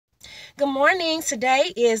Good morning.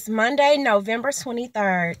 Today is Monday, November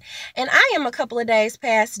 23rd, and I am a couple of days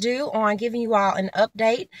past due on giving you all an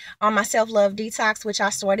update on my self love detox, which I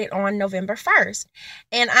started on November 1st.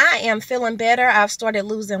 And I am feeling better. I've started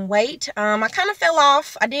losing weight. I kind of fell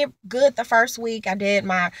off. I did good the first week. I did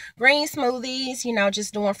my green smoothies,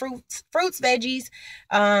 just doing fruits, veggies,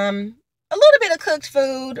 a little bit of cooked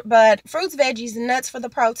food, but fruits, veggies, nuts for the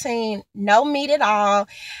protein, no meat at all.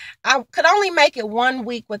 I could only make it 1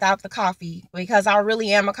 week without the coffee because I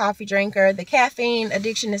really am a coffee drinker. The caffeine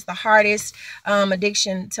addiction is the hardest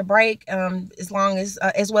addiction to break, as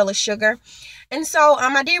well as sugar. And so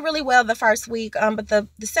I did really well the first week, but the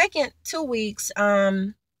second 2 weeks,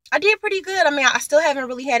 I did pretty good. I mean, I still haven't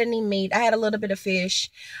really had any meat. I had a little bit of fish,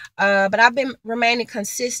 but I've been remaining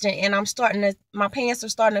consistent, and my pants are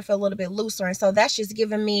starting to feel a little bit looser, and so that's just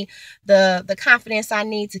giving me the confidence I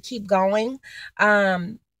need to keep going.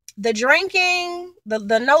 The drinking,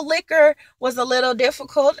 the no liquor was a little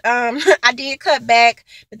difficult. I did cut back,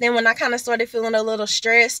 but then when I kind of started feeling a little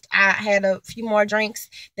stressed, I had a few more drinks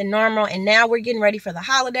than normal. And now we're getting ready for the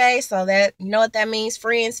holiday, so that you know what that means: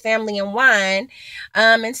 friends, family, and wine.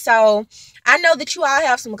 And so I know that you all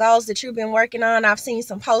have some goals that you've been working on. I've seen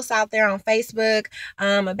some posts out there on Facebook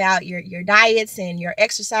about your diets and your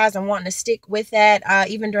exercise and wanting to stick with that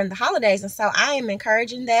even during the holidays. And so I am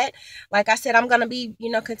encouraging that. Like I said, I'm going to be,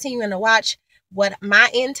 continuing to watch what my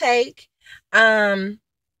intake. And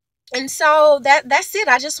so that's it.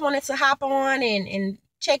 I just wanted to hop on and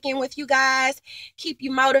check in with you guys, keep you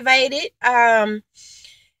motivated.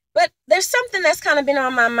 But there's something that's kind of been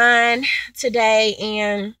on my mind today,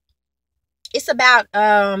 and it's about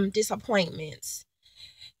disappointments.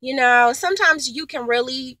 Sometimes you can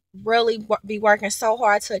really be working so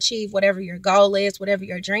hard to achieve whatever your goal is, whatever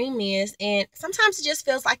your dream is. And sometimes it just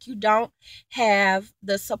feels like you don't have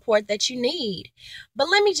the support that you need. But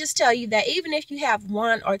let me just tell you that even if you have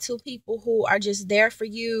one or two people who are just there for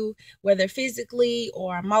you, whether physically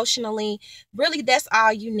or emotionally, really that's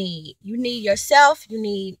all you need. You need yourself. You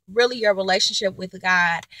need really your relationship with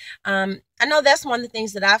God. I know that's one of the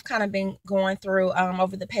things that I've kind of been going through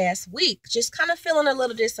over the past week, just kind of feeling a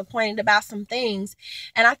little disappointed about some things.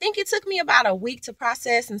 And I think it took me about a week to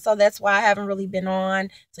process. And so that's why I haven't really been on.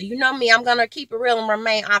 So, you know me, I'm going to keep it real and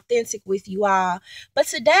remain authentic with you all. But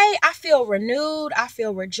today I feel renewed. I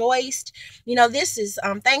feel rejoiced. This is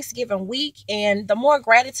Thanksgiving week. And the more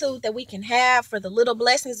gratitude that we can have for the little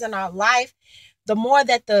blessings in our life, the more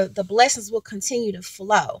that the blessings will continue to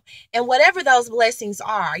flow. And whatever those blessings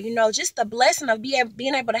are, just the blessing of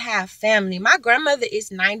being able to have family. My grandmother is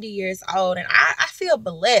 90 years old, and I feel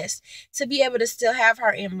blessed to be able to still have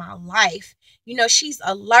her in my life. She's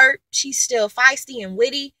alert, she's still feisty and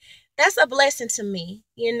witty. That's a blessing to me,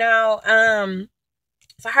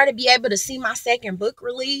 for her to be able to see my second book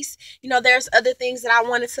release. There's other things that I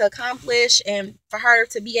wanted to accomplish, and for her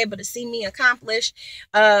to be able to see me accomplish,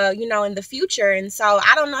 in the future. And so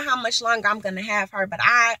I don't know how much longer I'm going to have her, but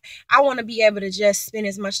I want to be able to just spend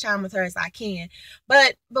as much time with her as I can.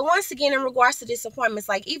 But once again, in regards to disappointments,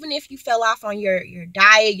 like even if you fell off on your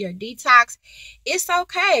diet, your detox, it's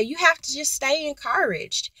okay. You have to just stay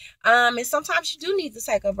encouraged. And sometimes you do need to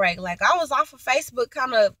take a break. Like I was off of Facebook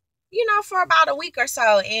kind of, for about a week or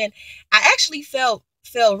so. And I actually felt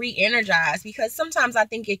re-energized, because sometimes I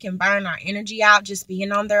think it can burn our energy out just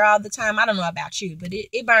being on there all the time. I don't know about you, but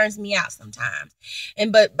it burns me out sometimes.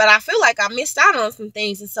 And but I feel like I missed out on some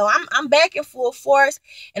things. And so I'm back in full force.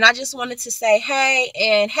 And I just wanted to say, hey,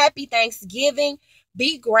 and happy Thanksgiving.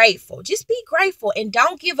 Be grateful. Just be grateful and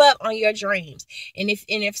don't give up on your dreams. And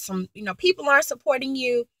if some, people aren't supporting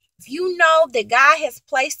you, if you know that God has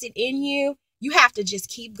placed it in you, you have to just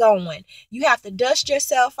keep going. You have to dust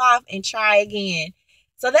yourself off and try again.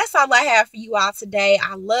 So that's all I have for you all today.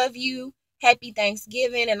 I love you. Happy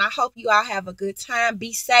Thanksgiving. And I hope you all have a good time.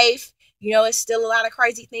 Be safe. It's still a lot of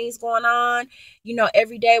crazy things going on.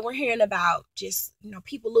 Every day we're hearing about just,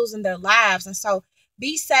 people losing their lives. And so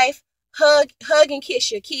be safe. Hug and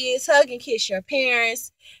kiss your kids. Hug and kiss your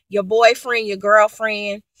parents, your boyfriend, your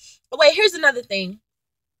girlfriend. Oh, wait, here's another thing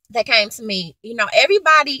that came to me.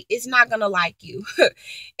 Everybody is not gonna like you.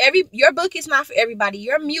 Your book is not for everybody.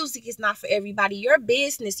 Your music is not for everybody. Your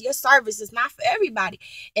business, your service is not for everybody,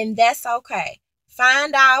 and that's okay.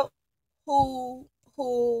 Find out who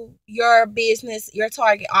your business, your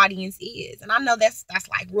target audience is. And I know that's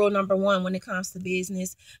like rule number one when it comes to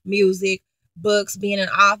business, music, books, being an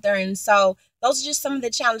author. And so those are just some of the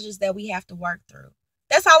challenges that we have to work through.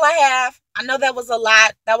 That's all I have. I know that was a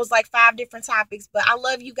lot. That was like 5 different topics, but I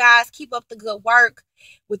love you guys. Keep up the good work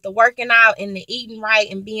with the working out and the eating right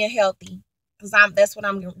and being healthy. Cause that's what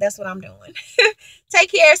I'm doing.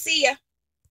 Take care. See ya.